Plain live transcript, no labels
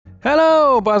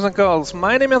Hello, boys and girls.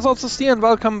 My name is Zoltan and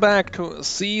welcome back to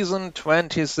Season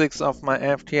 26 of my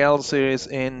FTL series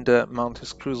in the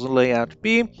Mantis Cruiser Layout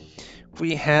B.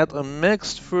 We had a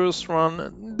mixed first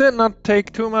run, did not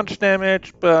take too much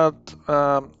damage, but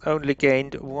only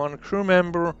gained one crew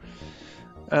member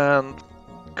and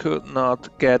could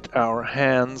not get our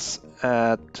hands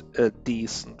at a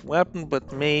decent weapon,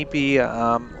 but maybe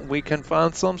we can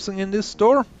find something in this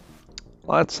store.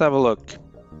 Let's have a look.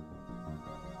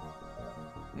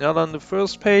 Not on the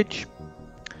first page.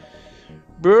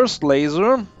 Burst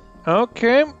laser.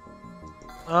 Okay,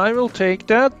 I will take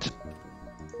that.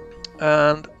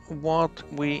 And what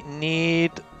we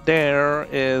need there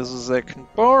is a second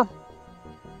bar.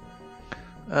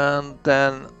 And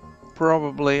then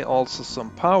probably also some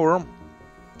power.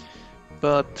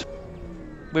 But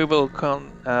we will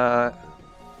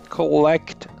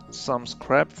collect some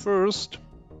scrap first.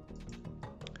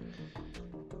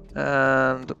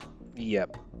 And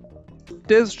yep.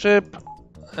 This ship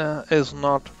is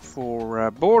not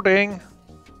for boarding,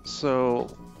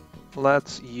 so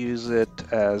let's use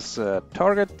it as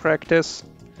target practice,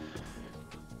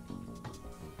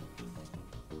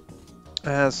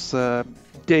 as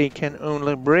they can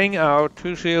only bring out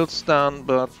 2 shield stun,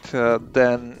 but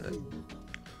then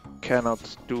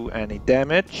cannot do any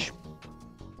damage.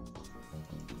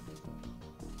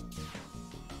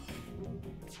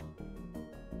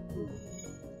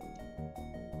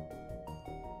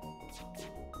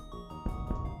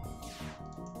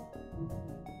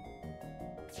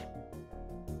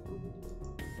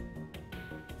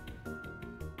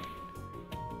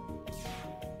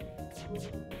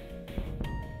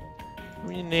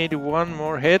 We need one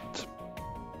more hit.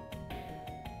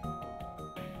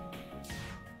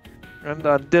 And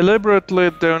I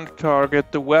deliberately don't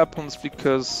target the weapons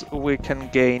because we can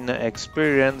gain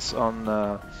experience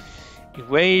on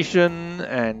evasion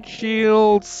and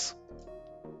shields.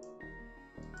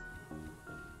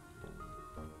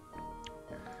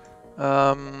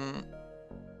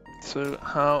 So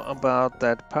how about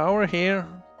that power here?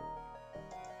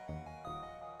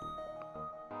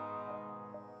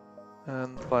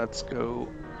 And let's go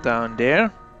down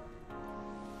there.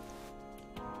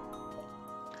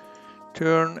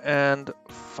 Turn and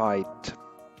fight.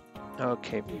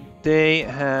 Okay, they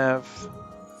have...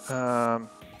 don't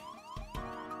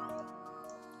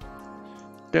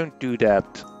do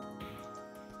that.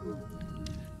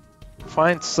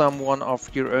 Find someone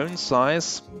of your own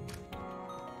size.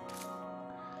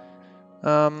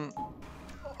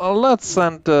 Let's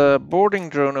send the boarding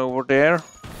drone over there.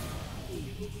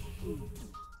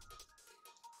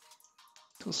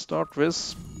 To start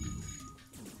with.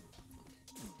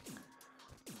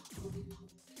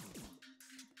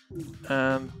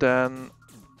 And then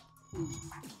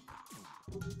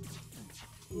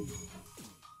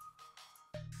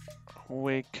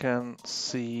we can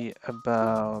see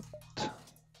about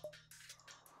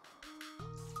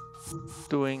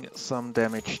doing some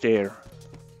damage there.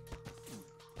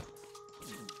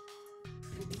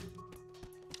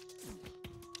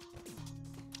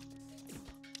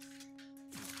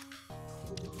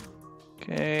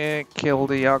 Okay, kill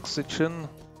the oxygen.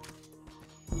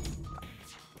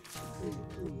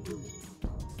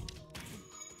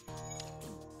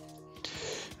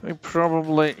 We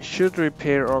probably should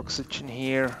repair oxygen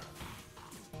here.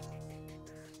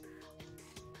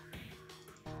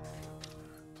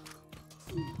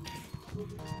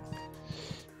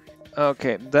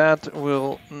 Okay, that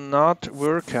will not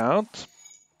work out.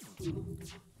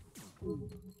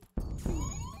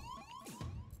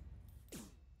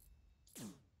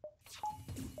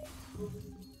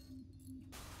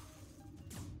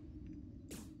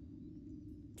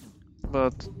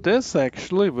 But this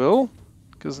actually will,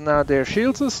 because now their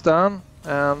shields is done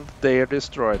and they are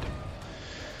destroyed.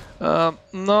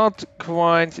 Not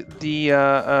quite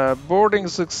the boarding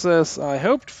success I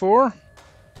hoped for,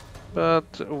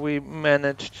 but we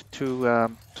managed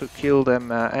to kill them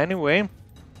anyway.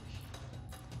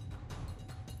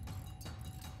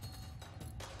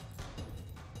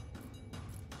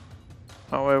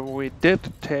 However, we did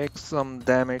take some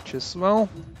damage as well.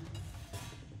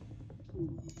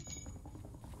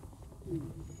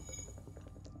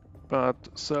 But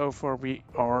so far we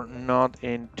are not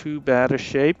in too bad a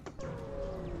shape.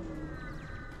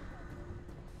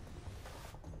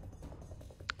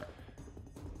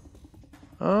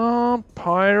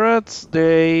 Pirates,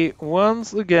 they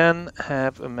once again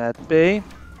have a med bay.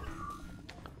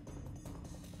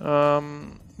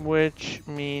 Which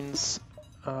means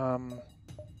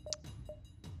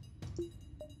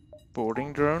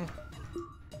boarding drone.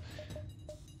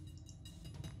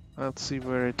 Let's see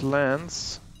where it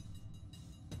lands.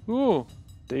 Ooh,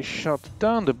 they shot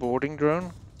down the boarding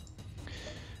drone.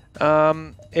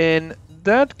 In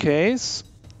that case,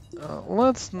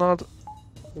 let's not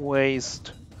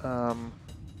waste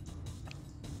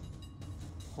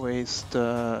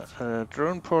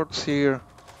drone ports here,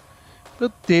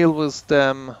 but deal with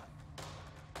them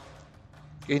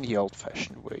in the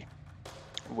old-fashioned way,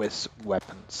 with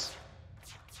weapons.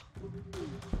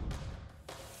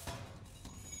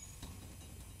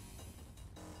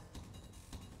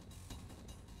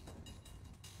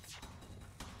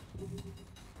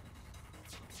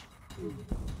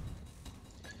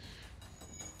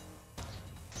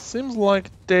 Seems like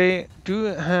they do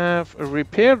have a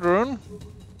repair drone,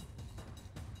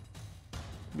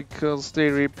 because they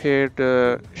repaired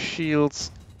the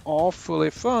shields awfully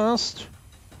fast.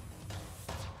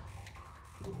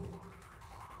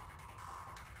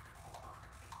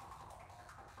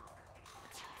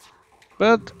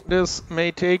 But this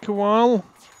may take a while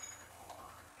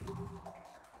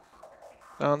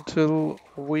until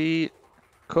we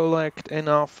collect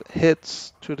enough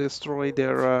hits to destroy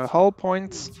their hull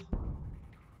points.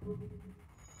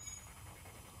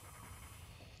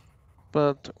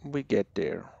 But we get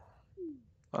there.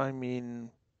 I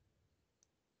mean...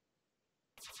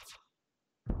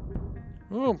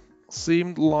 Oh,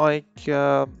 seemed like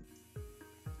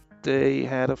they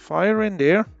had a fire in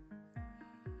there.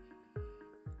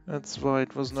 That's why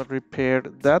it was not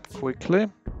repaired that quickly.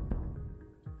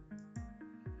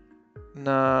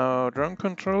 Now, drone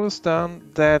control is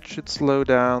down. That should slow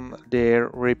down their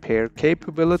repair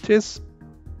capabilities.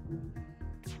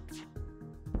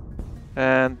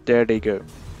 And there they go.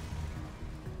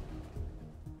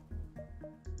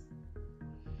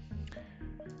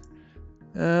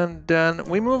 And then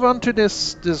we move on to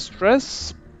this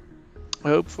distress.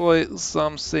 Hopefully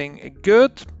something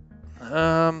good.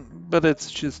 But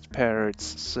it's just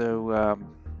parrots, so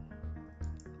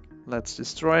let's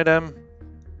destroy them.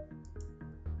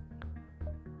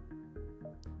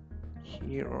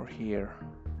 Here or here?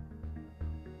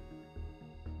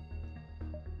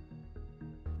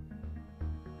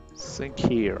 Think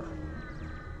here.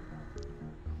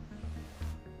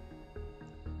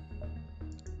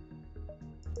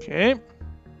 Okay.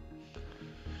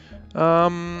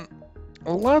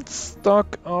 Let's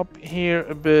stock up here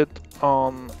a bit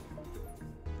on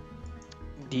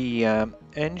the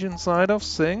engine side of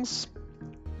things.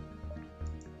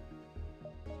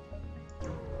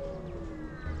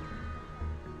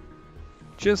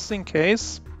 Just in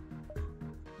case.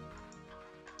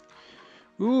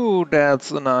 Ooh,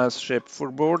 that's a nice ship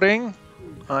for boarding,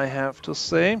 I have to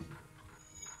say.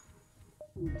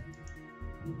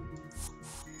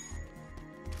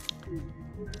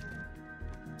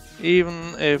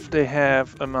 Even if they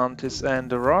have a Mantis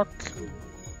and a rock.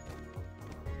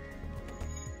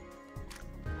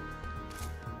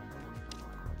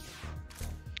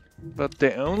 But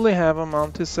they only have a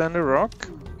Mantis and a rock.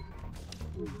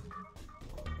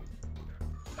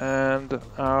 And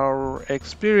our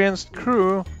experienced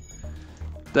crew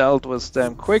dealt with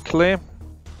them quickly.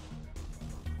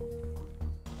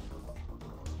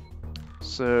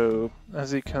 So,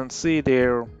 as you can see,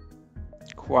 they're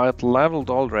quite leveled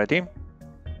already.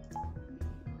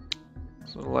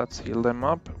 So let's heal them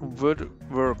up.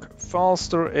 Would work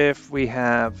faster if we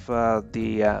have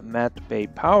the Med Bay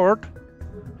powered.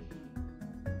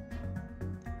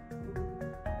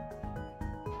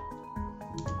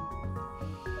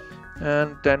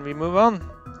 And then we move on.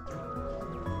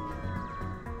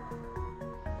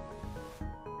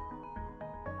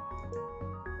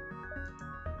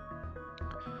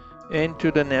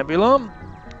 Into the nebula.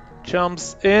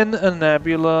 Jumps in a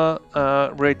nebula,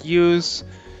 reduce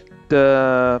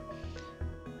the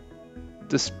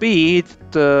speed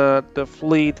the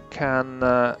fleet can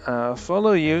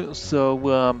follow you,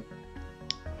 so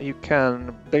you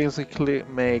can basically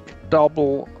make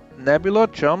double nebula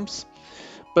jumps.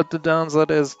 But the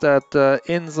downside is that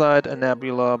inside a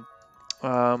nebula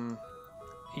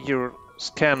your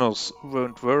scanners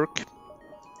won't work.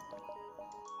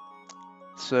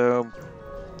 So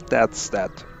that's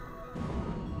that.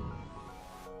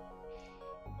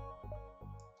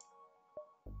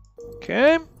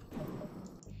 Okay.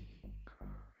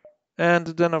 And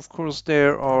then of course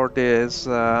there are these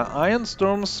ion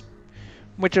storms,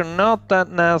 which are not that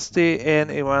nasty in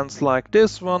events like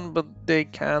this one, but they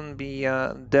can be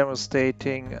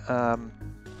devastating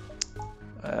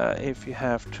if you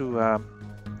have to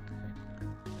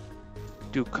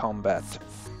do combat.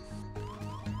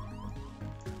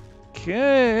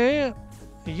 Okay,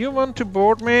 you want to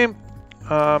board me,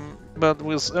 but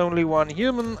with only one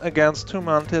human against two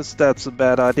Mantis, that's a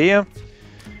bad idea.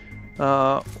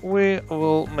 We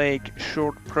will make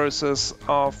short process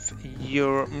of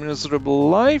your miserable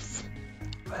life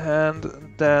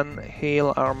and then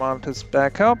heal our Mantis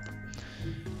back up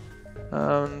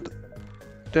and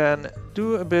then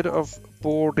do a bit of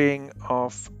boarding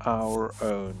of our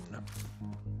own.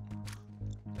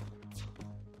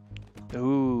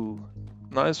 Ooh,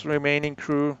 nice remaining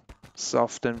crew,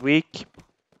 soft and weak.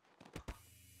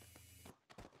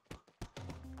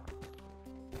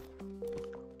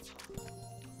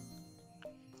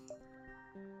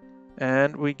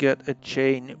 And we get a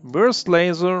chain burst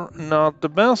laser, not the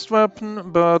best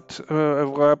weapon, but a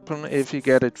weapon if you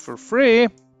get it for free.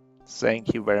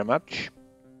 Thank you very much.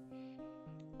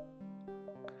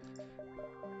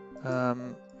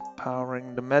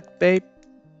 Powering the med bay.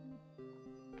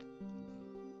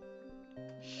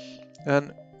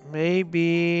 And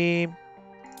maybe...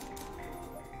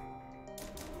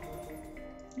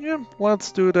 yeah,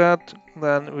 let's do that.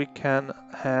 Then we can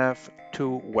have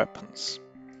 2 weapons.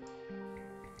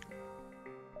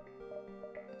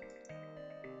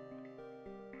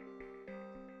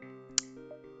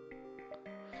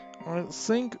 I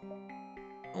think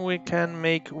we can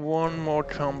make one more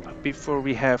jump before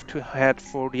we have to head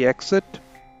for the exit.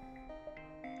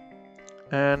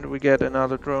 And we get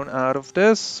another drone out of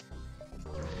this.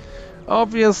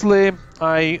 Obviously,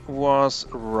 I was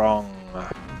wrong.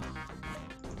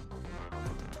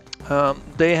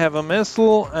 They have a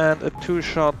missile and a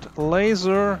 2-shot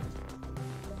laser.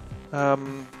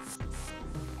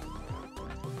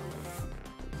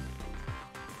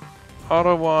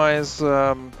 Otherwise,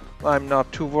 I'm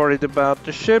not too worried about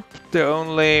the ship. The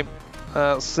only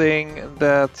thing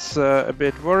that's a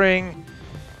bit worrying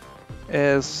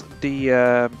is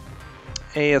the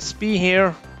ASP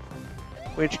here,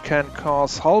 which can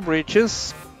cause hull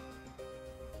breaches.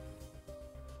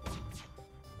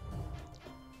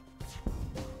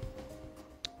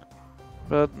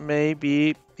 But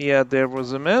maybe, yeah, there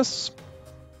was a miss.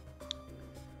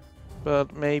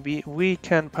 But maybe we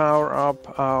can power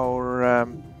up our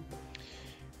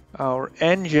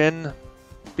engine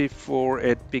before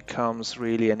it becomes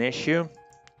really an issue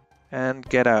and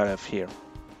get out of here.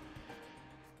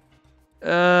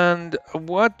 And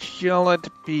what shall it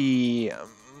be?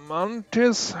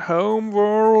 Mantis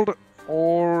homeworld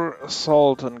or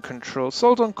Zoltan control?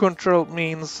 Zoltan control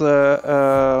means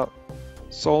Zoltan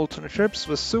ships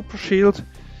with super shield,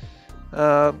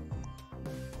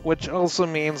 which also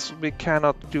means we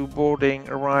cannot do boarding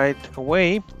right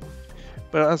away.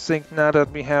 But I think now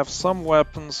that we have some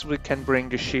weapons, we can bring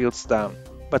the shields down.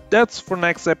 But that's for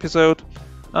next episode.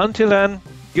 Until then,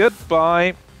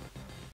 goodbye.